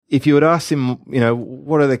if you would ask him,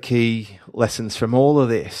 what are the key lessons from all of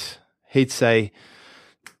this, he'd say,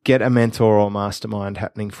 get a mentor or mastermind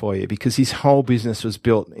happening for you, because his whole business was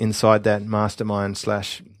built inside that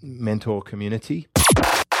mastermind/mentor community.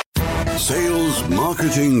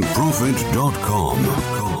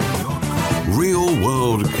 SalesMarketingProfit.com. Real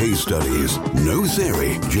world case studies. No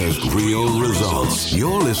theory, just real results.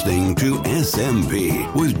 You're listening to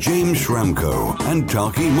SMP with James Schramko and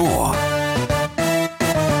Taki Moore.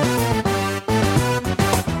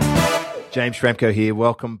 James Schramko here.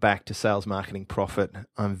 Welcome back to Sales Marketing Profit.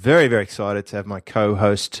 I'm very, very excited to have my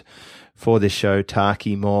co-host for this show,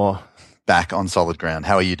 Taki Moore. Back on solid ground.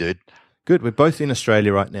 How are you, dude? Good. We're both in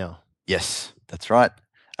Australia right now. Yes, that's right.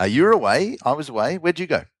 You were away. I was away. Where'd you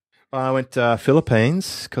go? I went to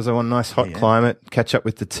Philippines because I want a nice hot climate, catch up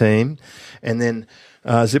with the team, and then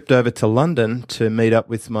zipped over to London to meet up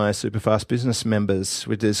with my Superfast Business members.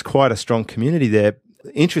 There's quite a strong community there.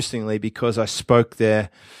 Interestingly, because I spoke there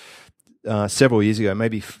several years ago,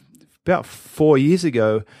 maybe about 4 years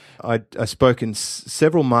ago, I spoke in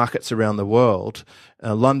several markets around the world,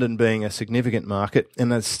 London being a significant market,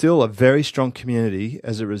 and there's still a very strong community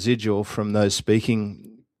as a residual from those speaking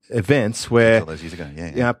events where those years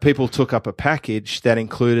ago. People took up a package that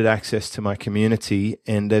included access to my community,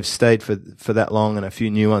 and they've stayed for that long, and a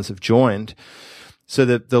few new ones have joined. So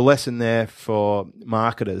the lesson there for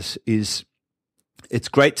marketers is it's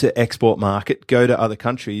great to export market, go to other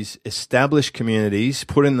countries, establish communities,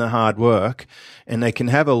 put in the hard work, and they can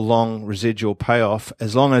have a long residual payoff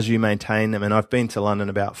as long as you maintain them. And I've been to London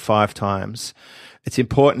about 5 times. It's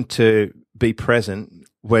important to be present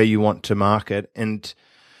where you want to market. And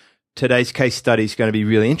today's case study is going to be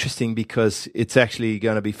really interesting because it's actually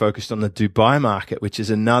going to be focused on the Dubai market, which is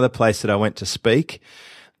another place that I went to speak.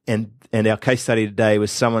 And our case study today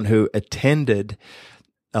was someone who attended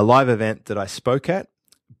a live event that I spoke at,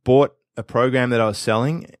 bought a program that I was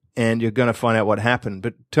selling, and you're going to find out what happened.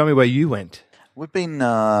 But tell me where you went. We've been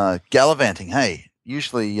gallivanting. Hey,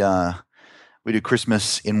 usually we do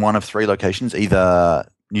Christmas in one of 3 locations, either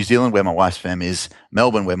New Zealand, where my wife's fam is,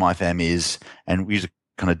 Melbourne, where my fam is, and we usually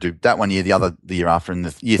kind of do that one year, the year after, and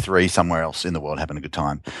the year 3 somewhere else in the world, having a good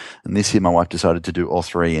time. And this year my wife decided to do all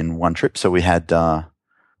 3 in one trip. So we had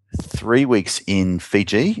 3 weeks in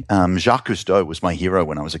Fiji. Jacques Cousteau was my hero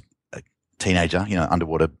when I was a teenager,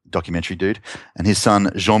 underwater documentary dude. And his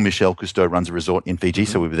son, Jean-Michel Cousteau, runs a resort in Fiji.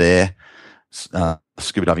 So we were there,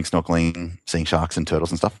 scuba diving, snorkeling, seeing sharks and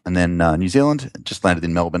turtles and stuff. And then New Zealand, just landed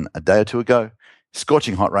in Melbourne a day or 2 ago.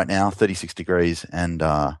 Scorching hot right now, 36 degrees and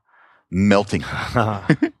melting. Well,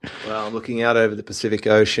 I'm looking out over the Pacific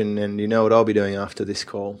Ocean, and you know what I'll be doing after this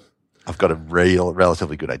call. I've got a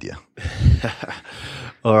relatively good idea.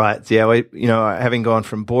 All right. Yeah, having gone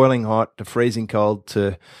from boiling hot to freezing cold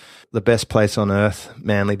to the best place on earth,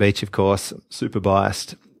 Manly Beach, of course, super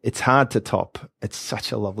biased. It's hard to top. It's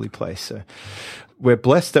such a lovely place. So we're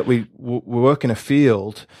blessed that we work in a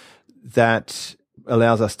field that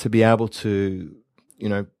allows us to be able to,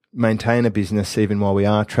 maintain a business even while we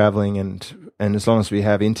are traveling, and as long as we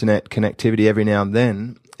have internet connectivity every now and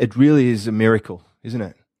then, it really is a miracle, isn't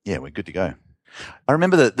it? Yeah, we're good to go. I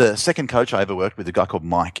remember the second coach I ever worked with, a guy called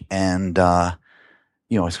Mike, and I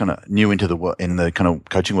was kind of new into in the kind of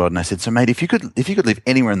coaching world, and I said, "So, mate, if you could live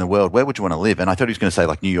anywhere in the world, where would you want to live?" And I thought he was going to say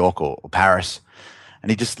like New York or Paris, and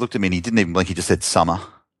he just looked at me and he didn't even blink. He just said summer,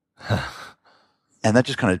 and that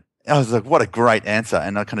just I was like, "What a great answer!"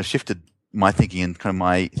 And I kind of shifted my thinking, and kind of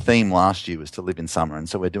my theme last year was to live in summer, and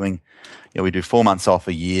so we're doing, we do 4 months off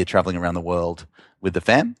a year traveling around the world with the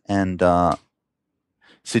fam, and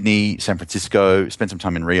Sydney, San Francisco, spent some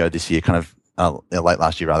time in Rio this year, kind of late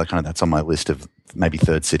last year rather, kind of that's on my list of maybe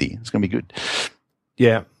 3rd city. It's going to be good.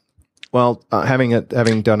 Yeah. Well,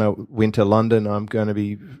 having done a winter London, I'm going to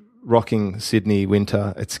be rocking Sydney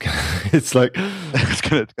winter. It's like it's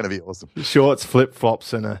going to be awesome. Shorts,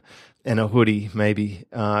 flip-flops, and a hoodie maybe.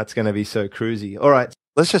 It's going to be so cruisy. All right.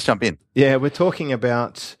 Let's just jump in. Yeah, we're talking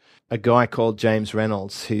about a guy called James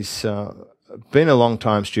Reynolds. He's been a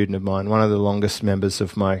long-time student of mine, one of the longest members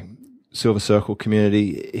of my Silver Circle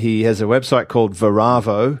community. He has a website called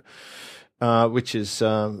Varavo, which is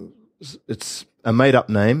it's a made-up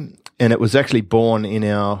name, and it was actually born in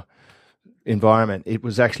our environment. It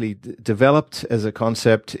was actually developed as a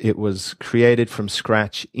concept. It was created from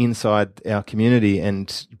scratch inside our community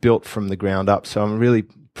and built from the ground up. So I'm really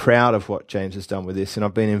proud of what James has done with this, and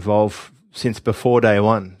I've been involved since before day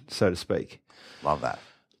one, so to speak. Love that.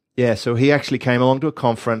 Yeah, so he actually came along to a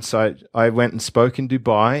conference. I went and spoke in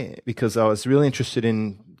Dubai because I was really interested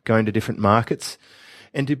in going to different markets.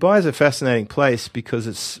 And Dubai is a fascinating place because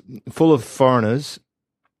it's full of foreigners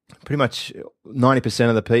pretty much 90%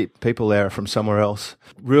 of the people there are from somewhere else.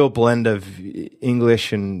 Real blend of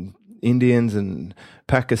English and Indians and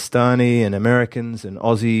Pakistani and Americans and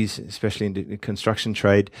Aussies, especially in the construction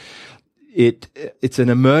trade. It's an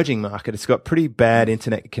emerging market. It's got pretty bad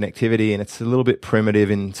internet connectivity, and it's a little bit primitive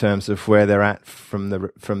in terms of where they're at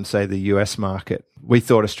from say the US market. We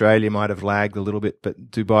thought Australia might have lagged a little bit,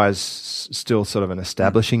 but Dubai is still sort of an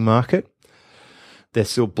establishing market. They're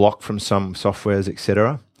still blocked from some softwares,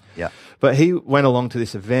 etc. Yeah. But he went along to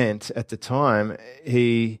this event at the time.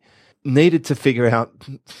 He needed to figure out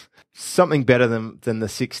something better than the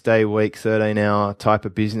 6-day week, 13-hour type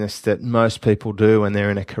of business that most people do when they're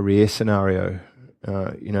in a career scenario.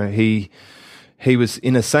 He was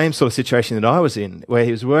in the same sort of situation that I was in, where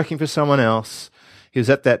he was working for someone else. He was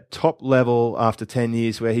at that top level after 10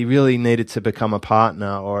 years where he really needed to become a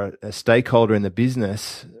partner or a stakeholder in the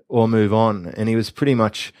business or move on. And he was pretty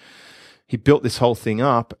much, he built this whole thing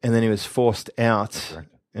up and then he was forced out.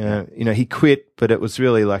 He quit, but it was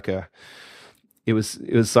really like it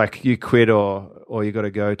was like you quit or you got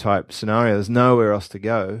to go type scenario. There's nowhere else to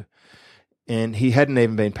go. And he hadn't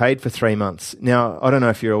even been paid for 3 months. Now, I don't know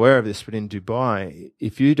if you're aware of this, but in Dubai,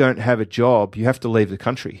 if you don't have a job, you have to leave the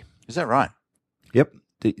country. Is that right? Yep.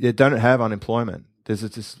 They don't have unemployment. There's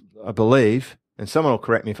this, I believe, and someone will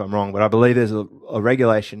correct me if I'm wrong, but I believe there's a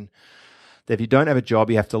regulation that if you don't have a job,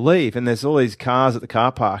 you have to leave. And there's all these cars at the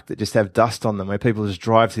car park that just have dust on them where people just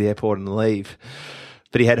drive to the airport and leave.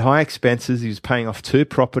 But he had high expenses. He was paying off 2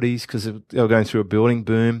 properties because they were going through a building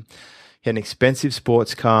boom. He had an expensive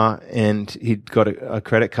sports car and he'd got a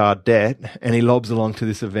credit card debt, and he lobs along to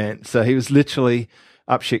this event. So he was literally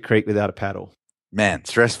up shit creek without a paddle. Man,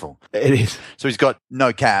 stressful. It is. So he's got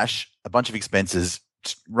no cash, a bunch of expenses,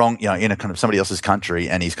 wrong, in a kind of somebody else's country,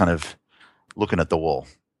 and he's kind of looking at the wall.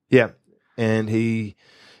 Yeah. And he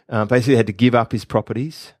basically had to give up his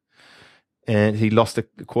properties, and he lost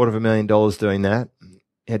 $250,000 doing that.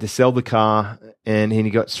 He had to sell the car, and he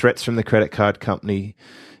got threats from the credit card company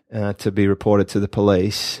to be reported to the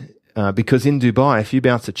police because in Dubai, if you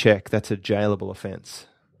bounce a check, that's a jailable offence,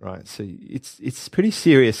 right? So it's pretty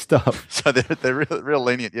serious stuff. So they're real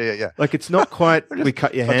lenient. Yeah. Like it's not quite we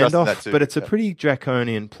cut your hand off, but it's a Yeah. pretty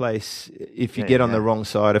draconian place if you get on the wrong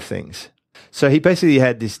side of things. So he basically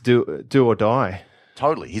had this do or die.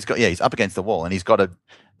 Totally. He's up against the wall, and he's got to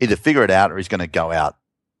either figure it out or he's going to go out,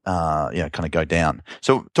 kind of go down.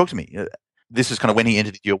 So talk to me. This is kind of when he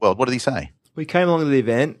entered your world. What did he say? We came along to the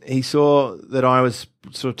event. He saw that I was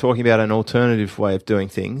sort of talking about an alternative way of doing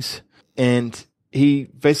things, and he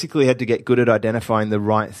basically had to get good at identifying the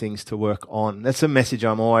right things to work on. That's a message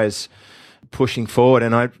I'm always pushing forward,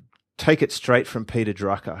 and I take it straight from Peter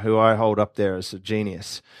Drucker, who I hold up there as a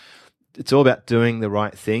genius. It's all about doing the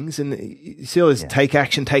right things, and you see all this take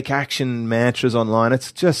action mantras online.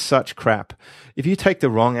 It's just such crap. If you take the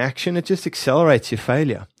wrong action, it just accelerates your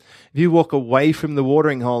failure. If you walk away from the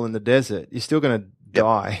watering hole in the desert, you're still going to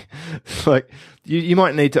die. Like you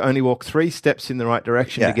might need to only walk 3 steps in the right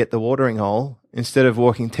direction to get the watering hole instead of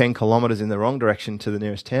walking 10 kilometers in the wrong direction to the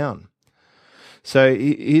nearest town. So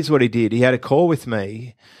here's what he did. He had a call with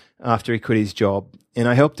me after he quit his job, and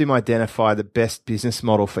I helped him identify the best business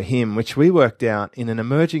model for him, which we worked out in an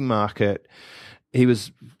emerging market. He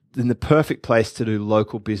was in the perfect place to do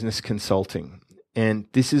local business consulting. And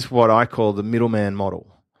this is what I call the middleman model.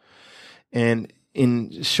 And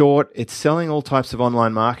in short, it's selling all types of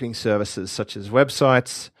online marketing services such as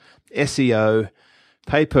websites, SEO,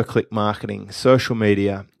 pay-per-click marketing, social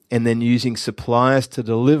media, and then using suppliers to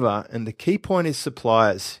deliver. And the key point is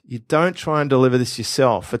suppliers. You don't try and deliver this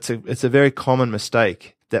yourself. It's a very common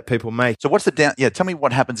mistake that people make. So what's the down? Yeah, tell me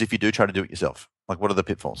what happens if you do try to do it yourself. Like, what are the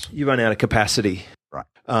pitfalls? You run out of capacity.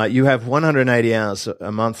 Right. You have 180 hours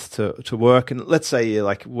a month to work, and let's say you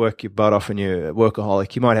like work your butt off and you're a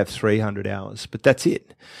workaholic, you might have 300 hours, but that's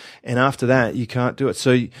it. And after that, you can't do it.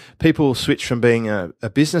 So people switch from being a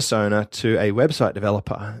business owner to a website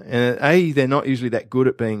developer. And A, they're not usually that good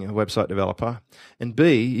at being a website developer. And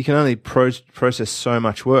B, you can only process so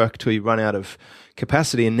much work till you run out of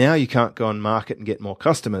capacity. And now you can't go and market and get more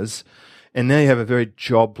customers. And now you have a very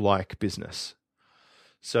job-like business.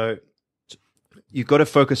 So you've got to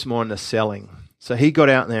focus more on the selling. So he got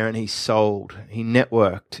out there and he sold, he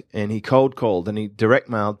networked, and he cold called and he direct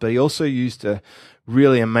mailed, but he also used a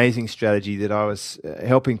really amazing strategy that I was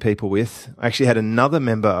helping people with. I actually had another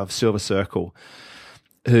member of Silver Circle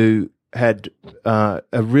who had a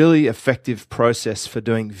really effective process for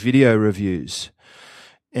doing video reviews.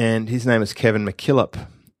 And his name is Kevin McKillop,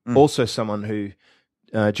 also someone who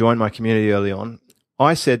joined my community early on.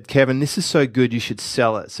 I said, Kevin, this is so good, you should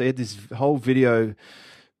sell it. So he had this whole video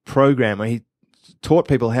program where he taught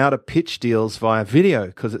people how to pitch deals via video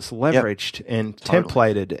because it's leveraged and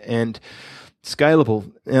templated and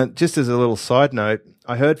scalable. Now, just as a little side note,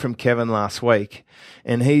 I heard from Kevin last week,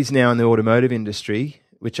 and he's now in the automotive industry,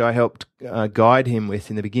 which I helped guide him with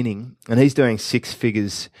in the beginning, and he's doing 6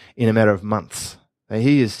 figures in a matter of months.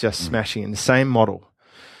 He is just smashing in the same model.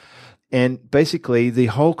 And basically, the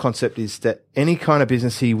whole concept is that any kind of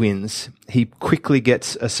business he wins, he quickly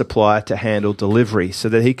gets a supplier to handle delivery so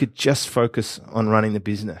that he could just focus on running the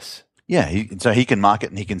business. Yeah, so he can market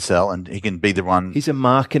and he can sell and he can be the one. He's a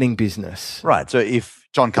marketing business. Right. So if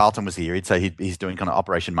John Carlton was here, he'd say he's doing kind of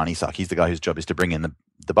Operation Money Suck. He's the guy whose job is to bring in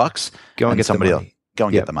the bucks. Go and get somebody else. Go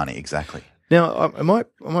and get the money. Exactly. Now, it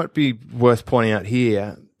might be worth pointing out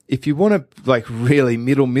here, if you want to like really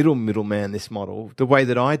middleman this model, the way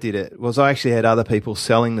that I did it was I actually had other people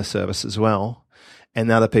selling the service as well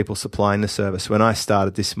and other people supplying the service when I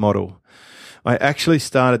started this model. I actually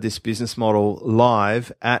started this business model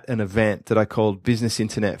live at an event that I called Business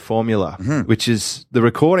Internet Formula, which is the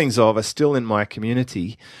recordings of are still in my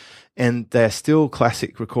community, and they're still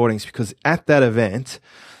classic recordings because at that event,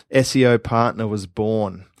 SEO Partner was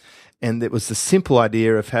born. And it was the simple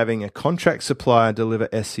idea of having a contract supplier deliver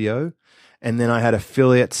SEO, and then I had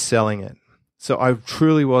affiliates selling it. So I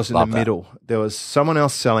truly was in the middle. There was someone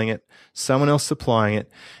else selling it, someone else supplying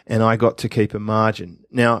it, and I got to keep a margin.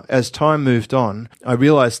 Now, as time moved on, I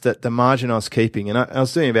realized that the margin I was keeping, and I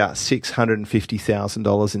was doing about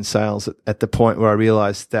 $650,000 in sales at the point where I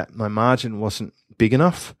realized that my margin wasn't big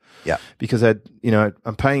enough. Yeah. Because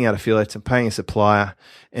I'm paying out affiliates, I'm paying a supplier,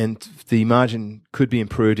 and the margin could be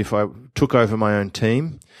improved if I took over my own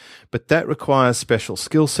team. But that requires special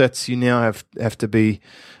skill sets. You now have to be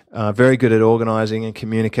very good at organizing and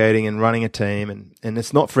communicating and running a team, and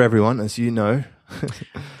it's not for everyone, as you know.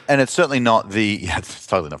 And it's certainly not it's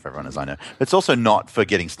totally not for everyone, as I know. But it's also not for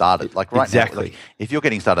getting started. Like right now, like, if you're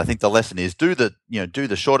getting started, I think the lesson is do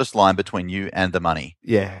the shortest line between you and the money.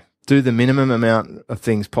 Yeah. Do the minimum amount of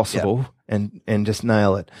things possible and just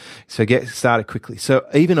nail it. So get started quickly. So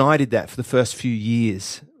even I did that for the first few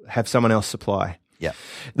years, have someone else supply. Yeah.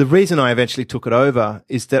 The reason I eventually took it over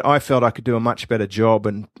is that I felt I could do a much better job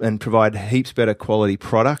and provide heaps better quality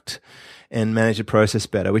product and manage the process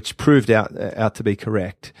better, which proved out to be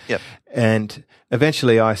correct. Yep. And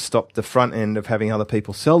eventually I stopped the front end of having other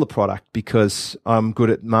people sell the product because I'm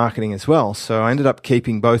good at marketing as well. So I ended up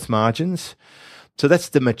keeping both margins. So that's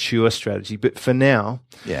the mature strategy. But for now...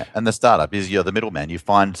 Yeah, and the startup is you're the middleman. You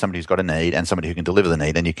find somebody who's got a need and somebody who can deliver the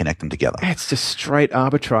need, and you connect them together. It's just straight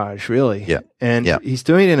arbitrage, really. Yeah. And he's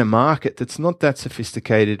doing it in a market that's not that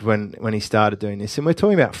sophisticated when he started doing this. And we're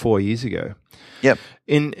talking about 4 years ago. Yep.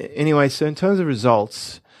 Anyway, so in terms of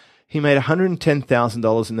results, he made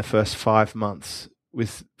 $110,000 in the first 5 months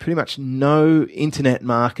with pretty much no internet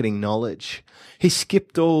marketing knowledge. He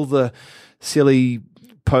skipped all the silly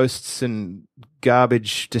posts and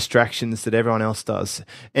garbage distractions that everyone else does.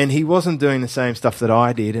 And he wasn't doing the same stuff that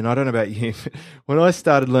I did. And I don't know about you, but when I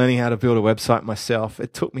started learning how to build a website myself,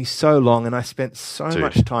 it took me so long and I spent so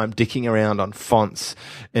much time dicking around on fonts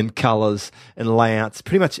and colors and layouts,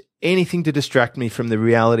 pretty much anything to distract me from the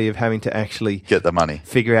reality of having to actually get the money,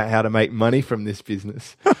 figure out how to make money from this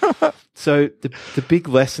business. So the big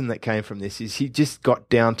lesson that came from this is he just got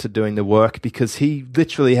down to doing the work because he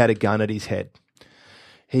literally had a gun at his head.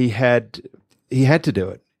 He had to do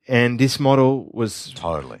it. And this model was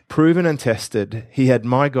totally proven and tested. He had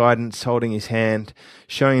my guidance holding his hand,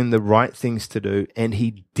 showing him the right things to do, and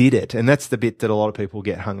he did it. And that's the bit that a lot of people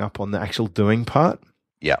get hung up on, the actual doing part.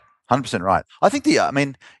 Yeah, 100% right. I think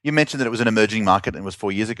you mentioned that it was an emerging market and it was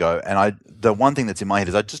 4 years ago. And the one thing that's in my head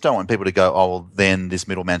is I just don't want people to go, oh, well, then this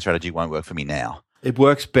middleman strategy won't work for me now. It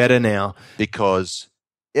works better now. Because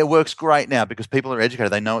it works great now because people are educated.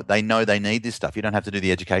 They know they need this stuff. You don't have to do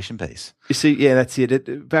the education piece. You see, yeah, that's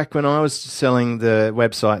it. Back when I was selling the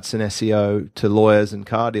websites and SEO to lawyers and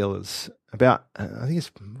car dealers about, I think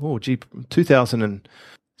it's,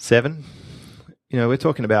 2007. We're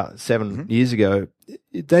talking about 7 years ago.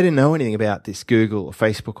 They didn't know anything about this Google or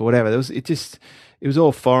Facebook or whatever. It was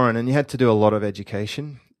all foreign and you had to do a lot of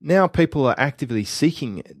education. Now people are actively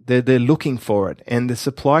seeking it. They're looking for it. And the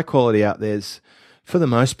supply quality out there's, for the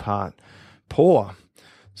most part, poor.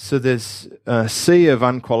 So there's a sea of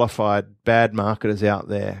unqualified bad marketers out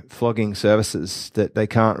there flogging services that they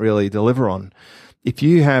can't really deliver on. If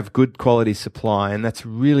you have good quality supply, and that's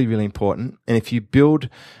really, really important, and if you build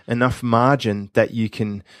enough margin that you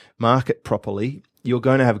can market properly, you're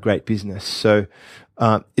going to have a great business. So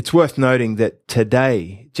it's worth noting that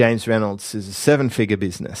today, James Reynolds is a 7-figure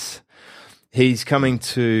business. He's coming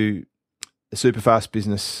to a Superfast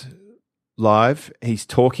Business live. He's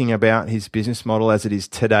talking about his business model as it is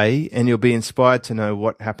today, and you'll be inspired to know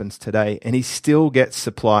what happens today. And he still gets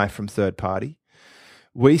supply from third party.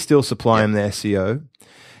 We still supply him the SEO,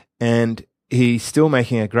 and he's still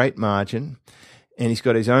making a great margin, and he's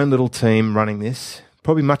got his own little team running this,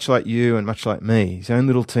 probably much like you and much like me, his own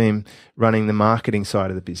little team running the marketing side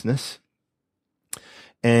of the business.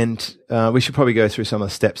 And we should probably go through some of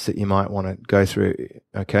the steps that you might want to go through,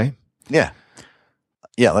 okay? Yeah.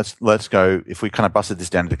 Yeah, let's go. If we kind of busted this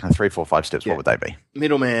down into kind of 3, 4, 5 steps, what would they be?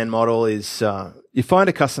 Middleman model is you find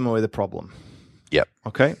a customer with a problem. Yep.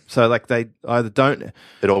 Okay. So like they either don't.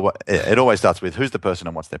 It always starts with who's the person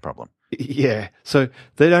and what's their problem. Yeah. So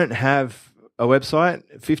they don't have a website.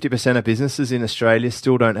 50% of businesses in Australia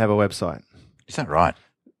still don't have a website. Is that right?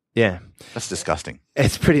 Yeah. That's disgusting.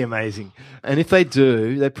 It's pretty amazing. And if they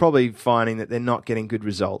do, they're probably finding that they're not getting good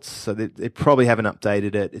results. So they probably haven't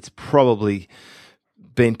updated it. It's probably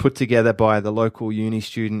been put together by the local uni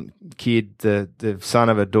student kid, the son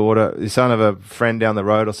of a daughter, the son of a friend down the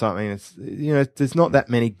road or something. It's, there's not that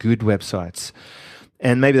many good websites,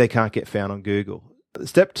 and maybe they can't get found on Google.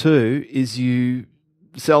 Step 2 is you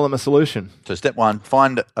sell them a solution. So step 1,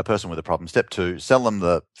 find a person with a problem. Step 2, sell them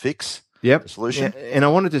the fix. Yep. The solution. Yeah. And I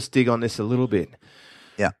want to just dig on this a little bit.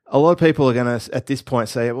 Yeah. A lot of people are going to, at this point,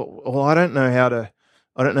 say, well, I don't know how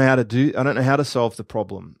to solve the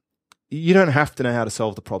problem. You don't have to know how to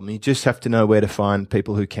solve the problem. You just have to know where to find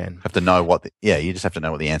people who can. Have to know you just have to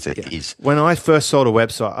know what the answer is. When I first sold a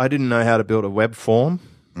website, I didn't know how to build a web form.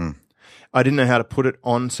 I didn't know how to put it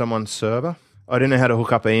on someone's server. I didn't know how to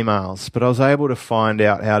hook up emails, but I was able to find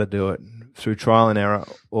out how to do it through trial and error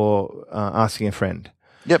or asking a friend.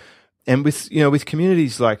 Yep. And with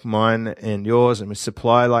communities like mine and yours, and with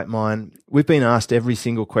supply like mine, we've been asked every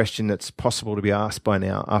single question that's possible to be asked by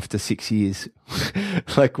now after 6 years.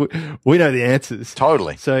 Like we know the answers.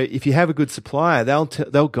 Totally. So if you have a good supplier,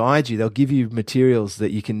 they'll guide you. They'll give you materials that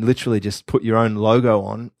you can literally just put your own logo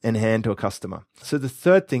on and hand to a customer. So the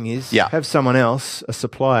third thing is have someone else, a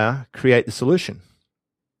supplier, create the solution.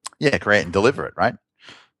 Yeah, create and deliver it, right?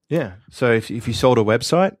 Yeah. So if you sold a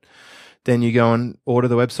website, then you go and order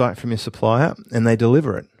the website from your supplier and they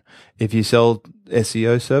deliver it. If you sell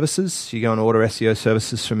SEO services, you go and order SEO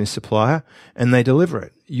services from your supplier and they deliver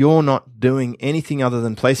it. You're not doing anything other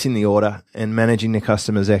than placing the order and managing the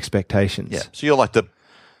customer's expectations. Yeah. So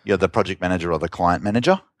you're the project manager or the client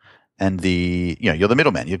manager, and you're the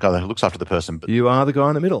middleman. You're the guy who looks after the person. But you are the guy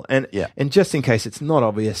in the middle. And just in case it's not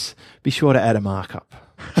obvious, be sure to add a markup.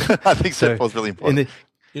 I think that was really important.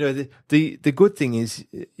 The good thing is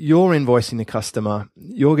you're invoicing the customer,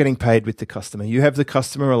 you're getting paid with the customer, you have the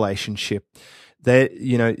customer relationship.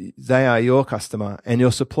 They are your customer, and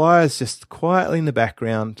your supplier's just quietly in the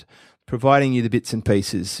background providing you the bits and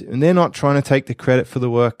pieces. And they're not trying to take the credit for the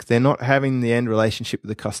work. They're not having the end relationship with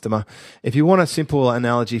the customer. If you want a simple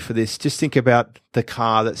analogy for this, just think about the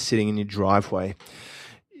car that's sitting in your driveway.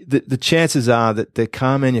 The chances are that the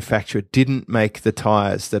car manufacturer didn't make the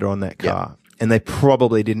tires that are on that car. And they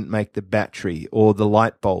probably didn't make the battery or the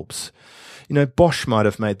light bulbs. Bosch might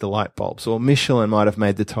have made the light bulbs, or Michelin might have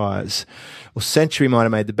made the tires, or Century might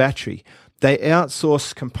have made the battery. They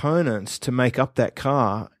outsource components to make up that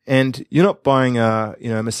car. And you're not buying a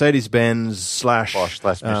Mercedes-Benz /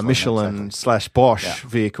 Michelin / Bosch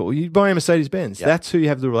vehicle. You're buying a Mercedes-Benz. Yep. That's who you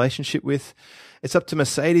have the relationship with. It's up to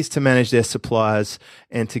Mercedes to manage their suppliers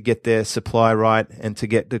and to get their supply right and to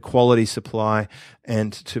get the quality supply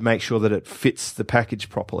and to make sure that it fits the package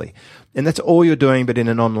properly. And that's all you're doing, but in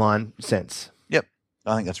an online sense. Yep.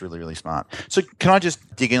 I think that's really, really smart. So can I just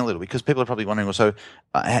dig in a little bit? Because people are probably wondering also,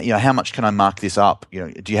 how much can I mark this up?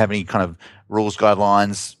 Do you have any kind of rules,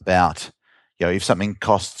 guidelines about, if something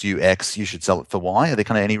costs you X, you should sell it for Y? Are there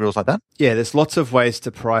kind of any rules like that? Yeah, there's lots of ways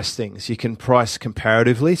to price things. You can price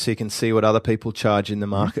comparatively, so you can see what other people charge in the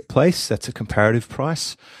marketplace. That's a comparative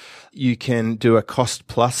price. You can do a cost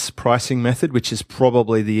plus pricing method, which is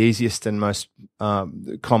probably the easiest and most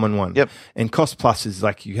common one. Yep. And cost plus is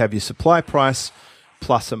like you have your supply price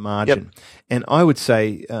plus a margin. Yep. And I would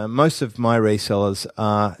say most of my resellers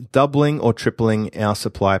are doubling or tripling our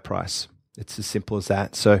supply price. It's as simple as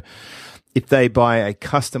that. So if they buy a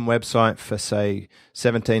custom website for, say,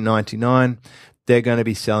 $17.99, they're going to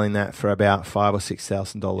be selling that for about $5,000 or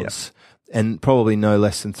 $6,000, and probably no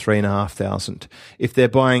less than $3,500. If they're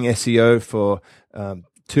buying SEO for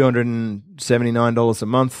 $279 a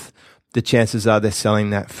month, the chances are they're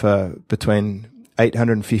selling that for between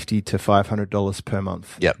 $850 to $500 per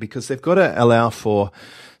month. Yep. Because they've got to allow for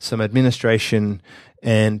some administration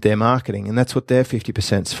and their marketing. And that's what their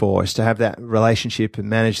 50% is for, is to have that relationship and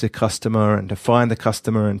manage the customer and to find the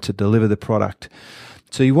customer and to deliver the product.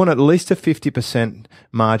 So you want at least a 50%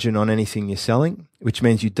 margin on anything you're selling, which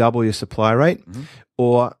means you double your supply rate. Mm-hmm.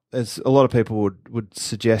 Or as a lot of people would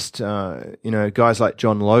suggest, guys like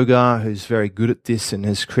John Logar, who's very good at this and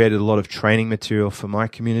has created a lot of training material for my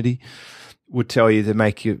community, would tell you to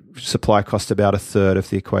make your supply cost about a third of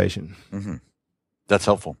the equation. Mm-hmm. That's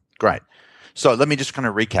helpful. Great. So let me just kind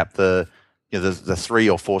of recap the 3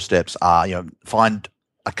 or 4 steps are, find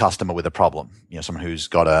a customer with a problem, someone who's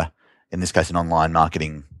got in this case, an online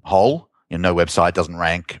marketing hole, no website, doesn't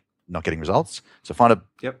rank, not getting results. So find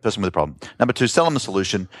a person with a problem. Number 2, sell them a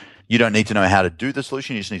solution. You don't need to know how to do the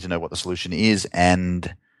solution. You just need to know what the solution is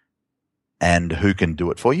and who can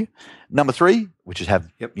do it for you. Number 3, which is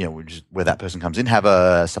which is where that person comes in, have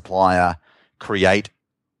a supplier create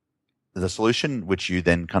the solution, which you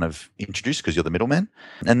then kind of introduce because you're the middleman.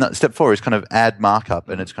 And step 4 is kind of add markup,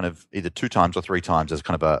 and it's kind of either 2 times or 3 times as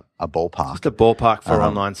kind of a ballpark. Just a ballpark for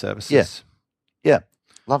online services. Yeah.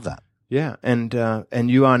 Love that. Yeah, and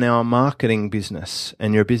you are now a marketing business,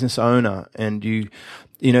 and you're a business owner, and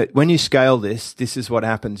when you scale this is what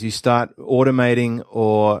happens. You start automating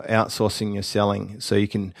or outsourcing your selling, so you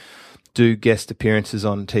can do guest appearances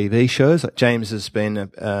on TV shows. Like James has been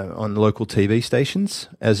on local TV stations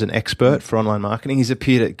as an expert for online marketing. He's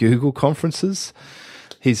appeared at Google conferences.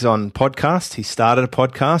 He's on podcasts. He started a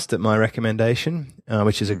podcast at my recommendation,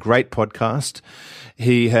 which is a great podcast.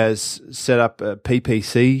 He has set up a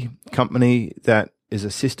PPC company that is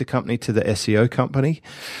a sister company to the SEO company.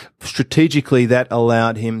 Strategically, that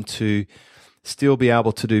allowed him to still be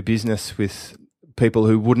able to do business with people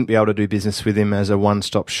who wouldn't be able to do business with him as a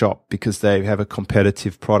one-stop shop because they have a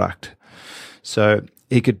competitive product. So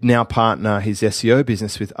he could now partner his SEO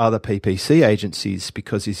business with other PPC agencies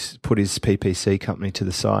because he's put his PPC company to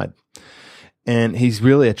the side. And he's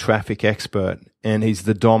really a traffic expert, and he's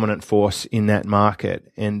the dominant force in that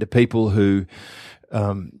market. And the people who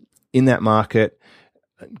in that market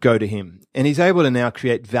go to him. And he's able to now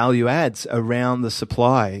create value adds around the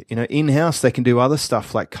supply. In-house, they can do other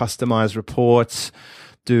stuff like customize reports,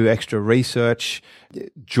 do extra research,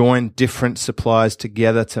 join different suppliers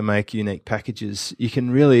together to make unique packages. You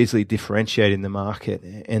can really easily differentiate in the market.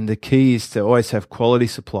 And the key is to always have quality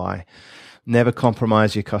supply, never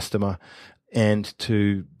compromise your customer, and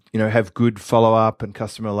to have good follow-up and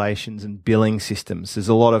customer relations and billing systems. There's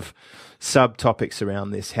a lot of subtopics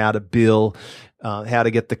around this: how to bill, how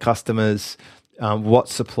to get the customers, what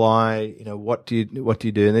supply, what do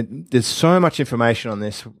you do? And there's so much information on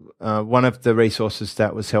this. One of the resources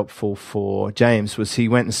that was helpful for James was he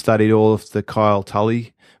went and studied all of the Kyle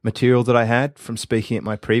Tully material that I had from speaking at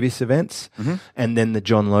my previous events, and then the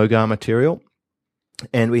John Logar material.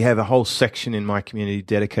 And we have a whole section in my community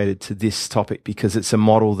dedicated to this topic because it's a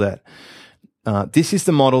model that this is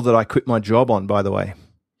the model that I quit my job on, by the way.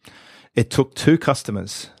 It took 2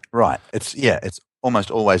 customers. Right. It's almost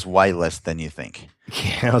always way less than you think.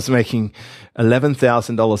 Yeah, I was making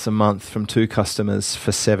 $11,000 a month from 2 customers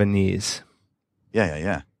for 7 years.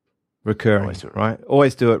 Yeah. Recurring, right?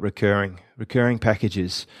 Always do it recurring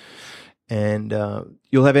packages. And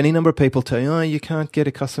you'll have any number of people tell you, you can't get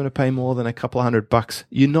a customer to pay more than a couple of $100.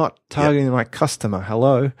 You're not targeting the right customer.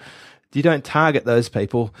 Hello. You don't target those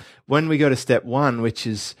people. When we go to step 1, which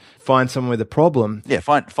is find someone with a problem. Yeah,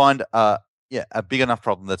 find a big enough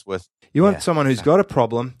problem that's worth. You want someone who's got a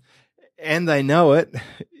problem and they know it.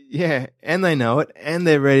 Yeah, and they know it and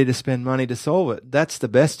they're ready to spend money to solve it. That's the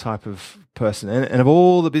best type of person. And of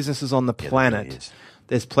all the businesses on the planet,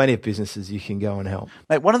 there's plenty of businesses you can go and help.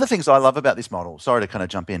 Mate, one of the things I love about this model, sorry to kind of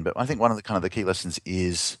jump in, but I think one of the kind of the key lessons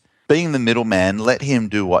is being the middleman. Let him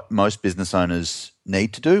do what most business owners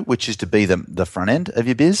need to do, which is to be the front end of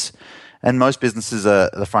your biz. And most businesses are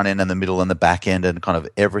the front end and the middle and the back end and kind of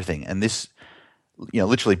everything. And this,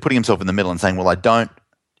 literally putting himself in the middle and saying, well, I don't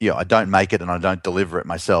make it and I don't deliver it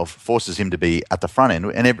myself, forces him to be at the front end.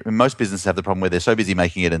 And most businesses have the problem where they're so busy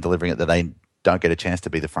making it and delivering it that they don't get a chance to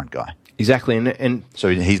be the front guy. Exactly. And so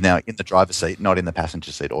he's now in the driver's seat, not in the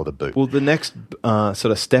passenger seat or the boot. Well, the next sort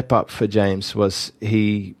of step up for James was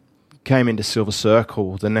he came into Silver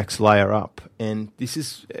Circle, the next layer up. And this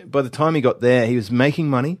is, by the time he got there, he was making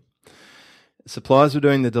money. Suppliers were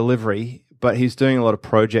doing the delivery, but he's doing a lot of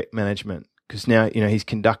project management because now, he's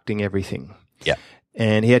conducting everything. Yeah.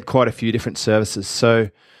 And he had quite a few different services. So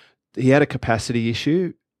he had a capacity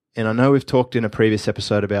issue. And I know we've talked in a previous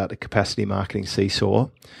episode about the capacity marketing seesaw.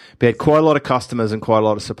 But he had quite a lot of customers and quite a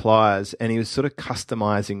lot of suppliers, and he was sort of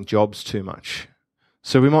customizing jobs too much.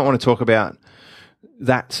 So we might want to talk about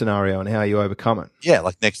that scenario and how you overcome it. Yeah,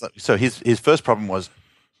 so his first problem was,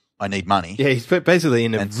 I need money. Yeah, he's basically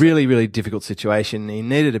in a really, really difficult situation. He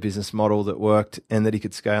needed a business model that worked and that he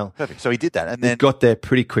could scale. Perfect. So he did that. And then he got there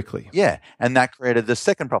pretty quickly. Yeah. And that created the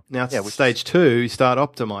second problem. Now it's stage 2, you start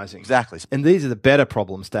optimizing. Exactly. And these are the better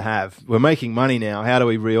problems to have. We're making money now. How do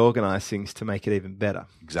we reorganize things to make it even better?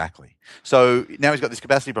 Exactly. So now he's got this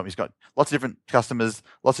capacity problem. He's got lots of different customers,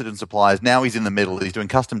 lots of different suppliers. Now he's in the middle. He's doing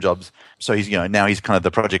custom jobs. So he's, now he's kind of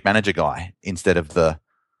the project manager guy instead of the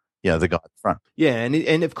guy at the front. Yeah,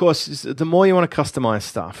 and of course, the more you want to customize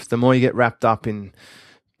stuff, the more you get wrapped up in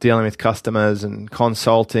dealing with customers and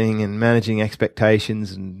consulting and managing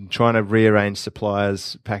expectations and trying to rearrange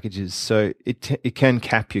suppliers' packages. So it can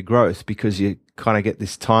cap your growth because you kind of get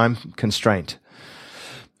this time constraint.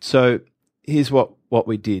 So here's what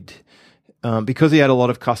we did. Because he had a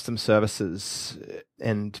lot of custom services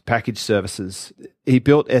and package services, he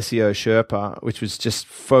built SEO Sherpa, which was just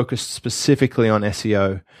focused specifically on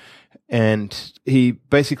SEO. And he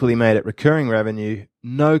basically made it recurring revenue,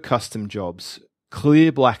 no custom jobs,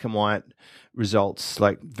 clear black and white results,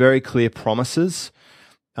 like very clear promises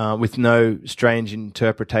with no strange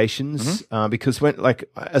interpretations. Because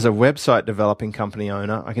as a website developing company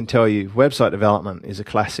owner, I can tell you website development is a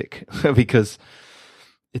classic because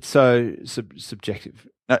it's so subjective.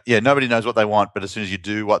 Nobody knows what they want, but as soon as you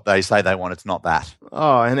do what they say they want, it's not that.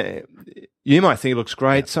 Oh, and you might think it looks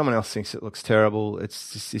great. Yeah. Someone else thinks it looks terrible.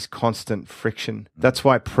 It's just this constant friction. That's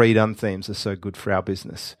why pre-done themes are so good for our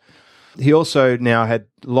business. He also now had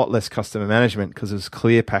a lot less customer management because it was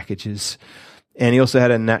clear packages. And he also had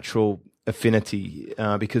a natural affinity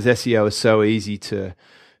because SEO is so easy to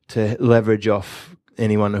leverage off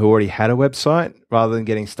anyone who already had a website rather than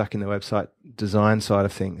getting stuck in the website design side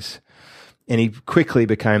of things. And he quickly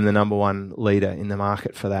became the number one leader in the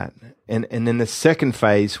market for that. And then the second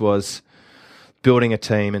phase was building a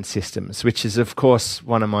team and systems, which is, of course,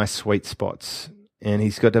 one of my sweet spots. And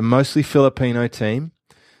he's got a mostly Filipino team.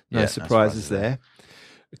 No surprises there.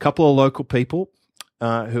 A couple of local people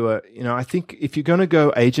who are, I think if you're going to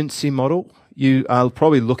go agency model, you are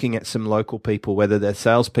probably looking at some local people, whether they're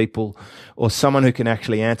salespeople or someone who can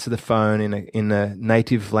actually answer the phone in a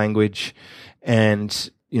native language and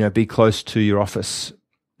be close to your office.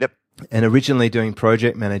 Yep. And originally doing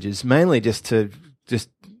project managers, mainly just to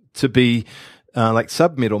be like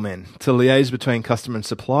sub-middlemen, to liaise between customer and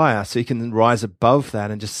supplier so you can rise above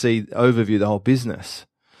that and just overview the whole business.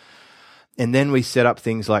 And then we set up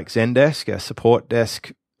things like Zendesk, a support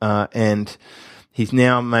desk, and he's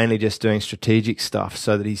now mainly just doing strategic stuff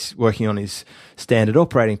so that he's working on his standard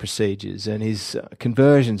operating procedures and his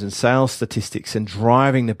conversions and sales statistics and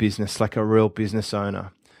driving the business like a real business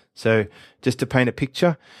owner. So just to paint a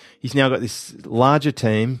picture, he's now got this larger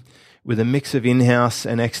team with a mix of in-house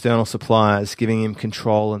and external suppliers giving him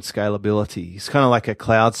control and scalability. He's kind of like a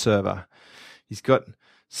cloud server. He's got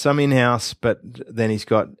some in-house, but then he's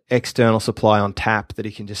got external supply on tap that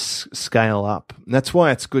he can just scale up. And that's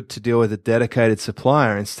why it's good to deal with a dedicated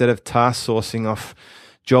supplier instead of task sourcing off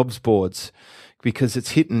jobs boards, because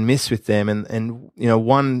it's hit and miss with them. And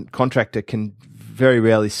one contractor can very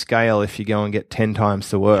rarely scale if you go and get 10 times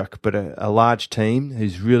the work, but a large team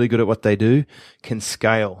who's really good at what they do can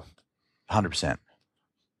scale. 100%.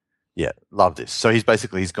 Yeah, love this. So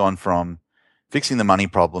he's gone from fixing the money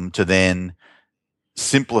problem to then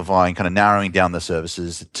simplifying, kind of narrowing down the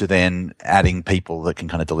services to then adding people that can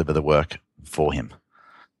kind of deliver the work for him.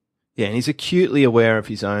 Yeah, and he's acutely aware of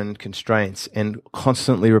his own constraints and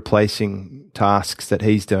constantly replacing tasks that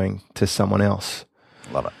he's doing to someone else.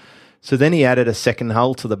 Love it. So then he added a second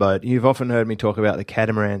hull to the boat. You've often heard me talk about the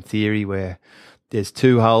catamaran theory where there's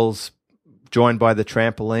two hulls joined by the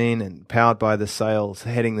trampoline and powered by the sails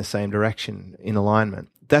heading the same direction in alignment.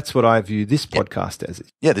 That's what I view this podcast as.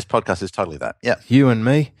 Yeah, this podcast is totally that. Yeah. You and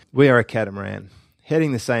me, we are a catamaran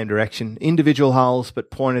heading the same direction, individual hulls, but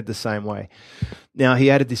pointed the same way. Now, he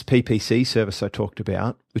added this PPC service I talked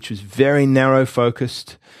about, which was very narrow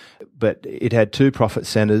focused, but it had two profit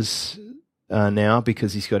centers now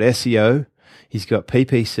because he's got SEO, he's got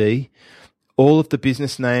PPC. All of the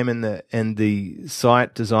business name and the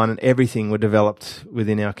site design and everything were developed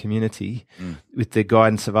within our community with the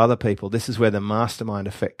guidance of other people. This is where the mastermind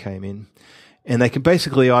effect came in. And they can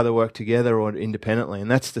basically either work together or independently.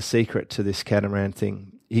 And that's the secret to this catamaran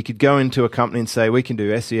thing. He could go into a company and say, we can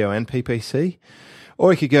do SEO and PPC.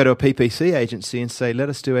 Or he could go to a PPC agency and say, let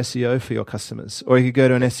us do SEO for your customers. Or he could go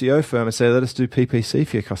to an SEO firm and say, let us do PPC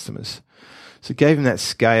for your customers. So it gave him that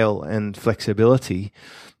scale and flexibility.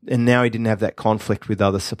 And now he didn't have that conflict with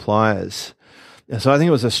other suppliers. So I think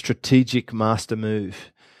it was a strategic master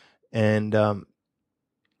move. And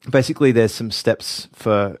basically there's some steps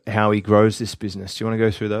for how he grows this business. Do you want to go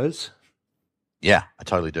through those? Yeah, I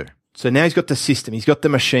totally do. So now he's got the system, he's got the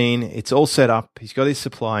machine, it's all set up, he's got his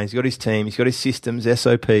supply, he's got his team, he's got his systems,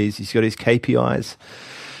 SOPs, he's got his KPIs,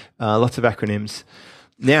 lots of acronyms.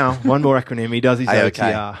 Now, one more acronym, he does his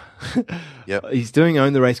OTR. Yep. He's doing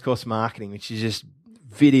Own the Racecourse marketing, which is just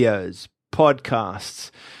videos,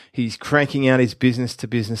 podcasts. He's cranking out his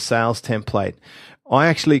business-to-business sales template. I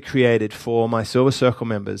actually created for my Silver Circle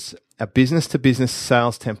members a business-to-business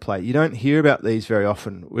sales template. You don't hear about these very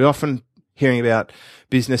often. We're often hearing about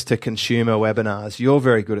business-to-consumer webinars. You're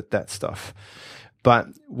very good at that stuff. But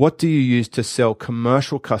what do you use to sell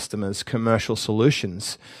commercial customers, commercial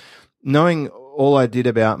solutions? Knowing all I did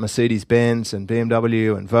about Mercedes-Benz and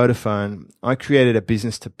BMW and Vodafone, I created a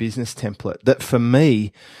business-to-business template that for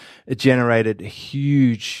me, it generated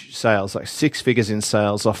huge sales, like 6 figures in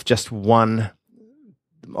sales off the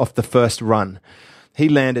first run. He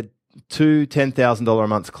landed 2 $10,000 a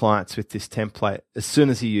month clients with this template as soon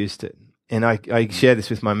as he used it. And I share this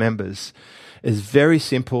with my members. It's very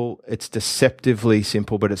simple. It's deceptively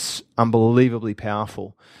simple, but it's unbelievably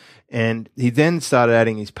powerful. And he then started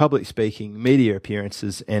adding his public speaking, media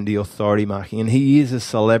appearances, and the authority marketing. And he is a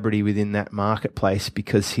celebrity within that marketplace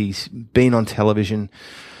because he's been on television.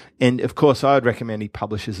 And of course, I would recommend he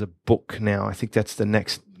publishes a book now. I think that's the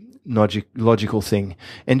next logical thing.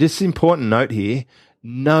 And just an important note here,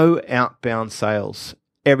 no outbound sales.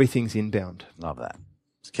 Everything's inbound. Love that.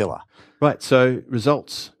 It's killer. Right. So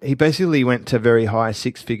results. He basically went to very high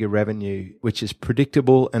 6-figure revenue, which is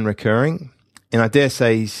predictable and recurring. And I dare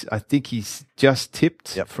say I think he's just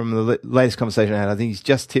tipped from the latest conversation I had. I think he's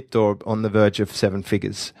just tipped or on the verge of 7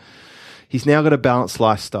 figures. He's now got a balanced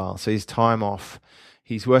lifestyle. So he's time off.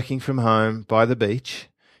 He's working from home by the beach.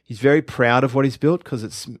 He's very proud of what he's built because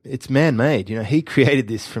it's man-made. You know, he created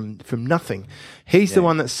this from nothing. He's the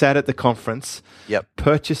one that sat at the conference,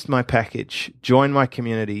 purchased my package, joined my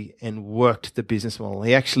community, and worked the business model.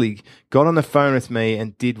 He actually got on the phone with me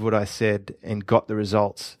and did what I said and got the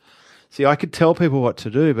results. See, I could tell people what to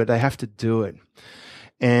do, but they have to do it.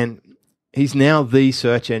 And he's now the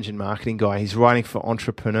search engine marketing guy. He's writing for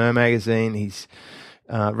Entrepreneur Magazine. He's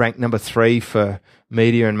ranked number 3 for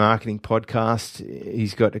media and marketing podcast.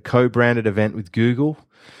 He's got a co-branded event with Google.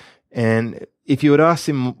 And if you would ask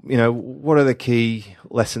him, you know, what are the key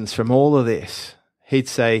lessons from all of this? He'd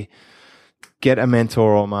say, get a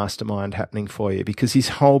mentor or mastermind happening for you, because his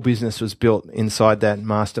whole business was built inside that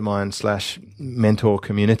mastermind/mentor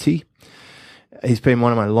community. He's been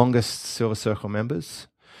one of my longest Silver Circle members.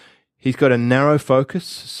 He's got a narrow focus.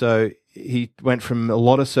 So he went from a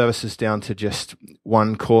lot of services down to just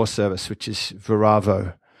one core service, which is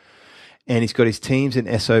Viravo. And he's got his teams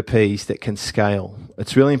and SOPs that can scale.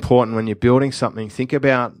 It's really important when you're building something, think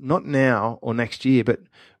about not now or next year, but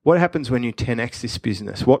what happens when you 10x this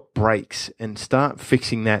business? What breaks? And start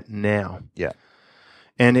fixing that now. Yeah.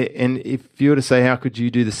 And if you were to say, how could you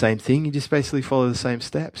do the same thing? You just basically follow the same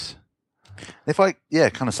steps. If I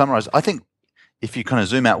kind of summarize, I think if you kind of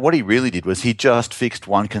zoom out, what he really did was he just fixed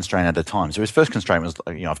one constraint at a time. So his first constraint was,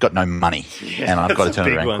 I've got no money and I've got to turn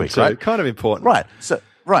it around quick. Right? Kind of important. Right.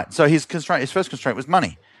 So his first constraint was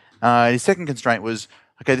money. His second constraint was,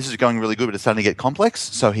 okay, this is going really good, but it's starting to get complex.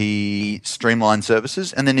 So he streamlined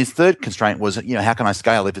services. And then his third constraint was, how can I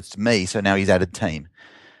scale if it's me? So now he's added team.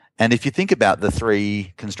 And if you think about the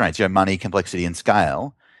 3 constraints, money, complexity, and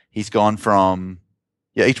scale, he's gone from,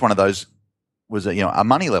 each one of those was a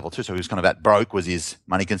money level too. So he was kind of at broke was his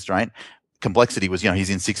money constraint. Complexity was, he's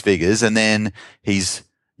in 6 figures, and then he's,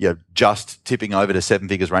 just tipping over to 7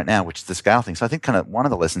 figures right now, which is the scale thing. So I think kind of one of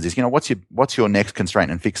the lessons is, what's your next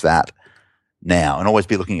constraint, and fix that now, and always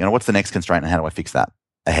be looking, what's the next constraint and how do I fix that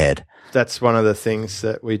ahead? That's one of the things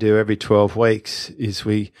that we do every 12 weeks is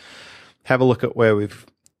we have a look at where we've,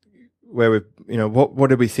 what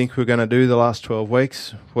did we think we were going to do the last 12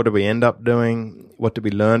 weeks? What did we end up doing? What did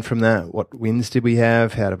we learn from that? What wins did we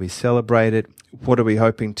have? How did we celebrate it? What are we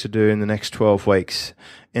hoping to do in the next 12 weeks?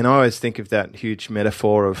 And I always think of that huge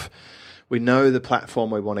metaphor of we know the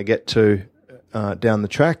platform we want to get to down the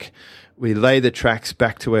track. We lay the tracks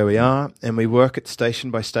back to where we are, and we work it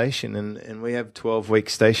station by station. And we have 12-week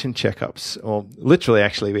station checkups, or literally,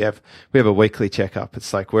 actually, we have a weekly checkup.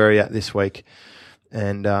 It's like, where are you at this week?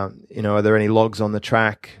 And, are there any logs on the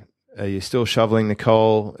track? Are you still shoveling the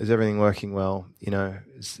coal? Is everything working well?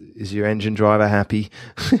 Is your engine driver happy?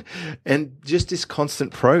 And just this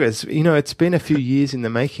constant progress. It's been a few years in the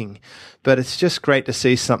making, but it's just great to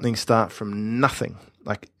see something start from nothing,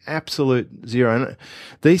 like absolute zero. And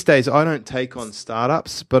these days, I don't take on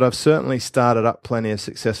startups, but I've certainly started up plenty of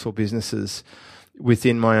successful businesses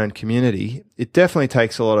within my own community. It definitely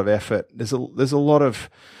takes a lot of effort. There's a lot of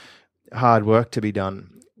hard work to be done.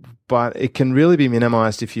 but it can really be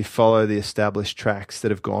minimized if you follow the established tracks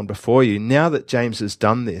that have gone before you. Now that James has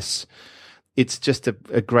done this, it's just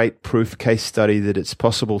a great proof case study that it's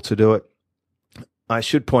possible to do it. I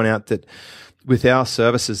should point out that with our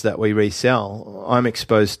services that we resell, I'm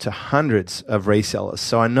exposed to hundreds of resellers.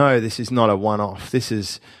 So I know this is not a one-off. This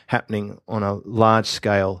is happening on a large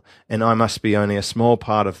scale, and I must be only a small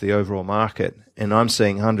part of the overall market, and I'm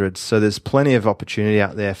seeing hundreds. So there's plenty of opportunity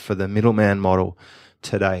out there for the middleman model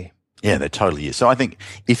today. Yeah, there totally is. So I think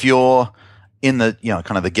if you're in the,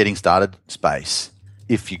 kind of the getting started space,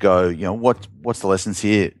 if you go, what's the lessons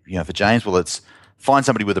here, for James? Well, it's find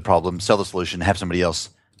somebody with a problem, sell the solution, have somebody else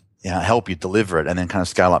help you deliver it, and then kind of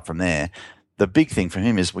scale up from there. The big thing for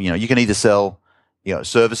him is, you can either sell,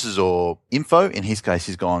 services or info. In his case,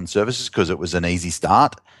 he's gone services because it was an easy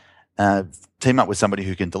start. Team up with somebody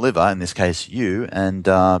who can deliver, in this case, you, and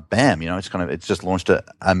bam, it's just launched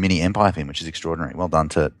a mini empire for him, which is extraordinary. Well done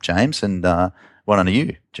to James, and well done to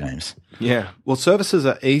you, James. Yeah. Well, services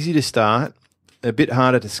are easy to start, a bit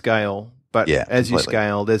harder to scale, but as you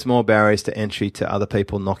scale, there's more barriers to entry to other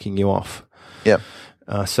people knocking you off. Yep.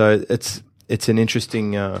 So it's an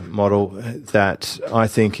interesting model that I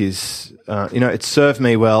think is, it served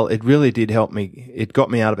me well. It really did help me. It got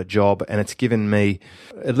me out of a job, and it's given me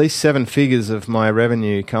at least 7 figures of my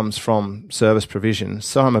revenue comes from service provision.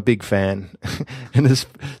 So I'm a big fan, and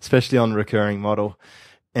especially on the recurring model.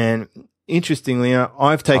 And interestingly,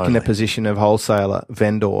 I've taken the position of wholesaler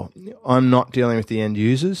vendor. I'm not dealing with the end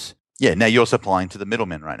users. Yeah, now you're supplying to the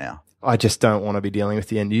middlemen right now. I just don't want to be dealing with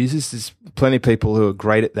the end users. There's plenty of people who are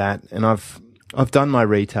great at that, and I've done my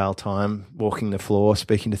retail time, walking the floor,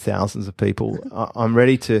 speaking to thousands of people. I'm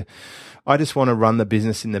ready to. I just want to run the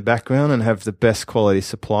business in the background and have the best quality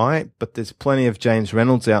supply. But there's plenty of James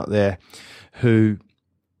Reynolds out there who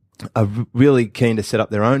are really keen to set up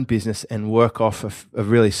their own business and work off a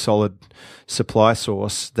really solid supply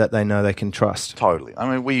source that they know they can trust. Totally. I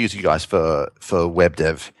mean, we use you guys for web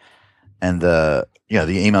dev, and the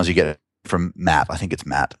emails you get from Matt. I think it's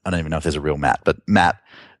Matt. I don't even know if there's a real Matt, but Matt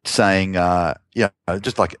saying,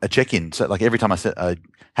 just like a check-in. So like every time I said,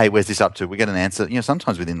 hey, where's this up to? We get an answer,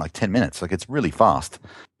 sometimes within like 10 minutes. Like it's really fast.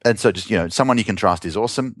 And so just, someone you can trust is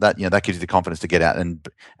awesome. That, that gives you the confidence to get out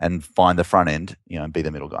and find the front end, and be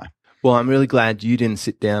the middle guy. Well, I'm really glad you didn't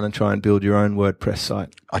sit down and try and build your own WordPress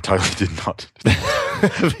site. I totally did not.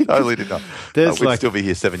 Totally did not. We'd still be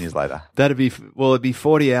here 7 years later. It'd be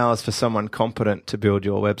 40 hours for someone competent to build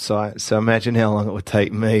your website. So imagine how long it would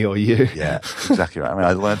take me or you. Yeah, exactly right. I mean,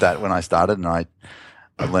 I learned that when I started, and I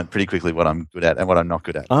learned pretty quickly what I'm good at and what I'm not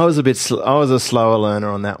good at. I was a slower learner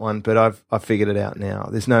on that one, but I've figured it out now.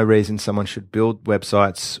 There's no reason someone should build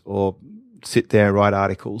websites or sit there and write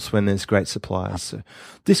articles when there's great suppliers. So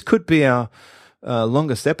this could be our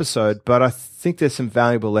longest episode, but I think there's some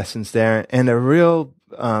valuable lessons there and a real,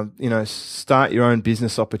 start your own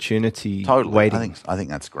business opportunity. Totally. Waiting. I think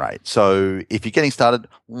that's great. So if you're getting started,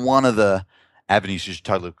 one of the avenues you should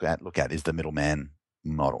totally look at is the middleman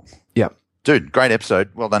model. Yeah. Dude, great episode.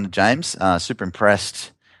 Well done to James. Super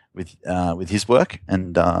impressed with his work,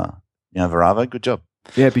 and Varavo, good job.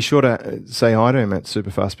 Yeah, be sure to say hi to him at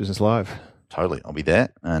Superfast Business Live. Totally. I'll be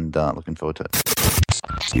there, and looking forward to it.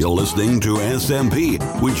 You're listening to SMP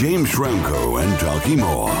with James Schramko and Talkie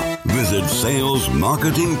Moore. Visit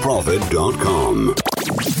salesmarketingprofit.com.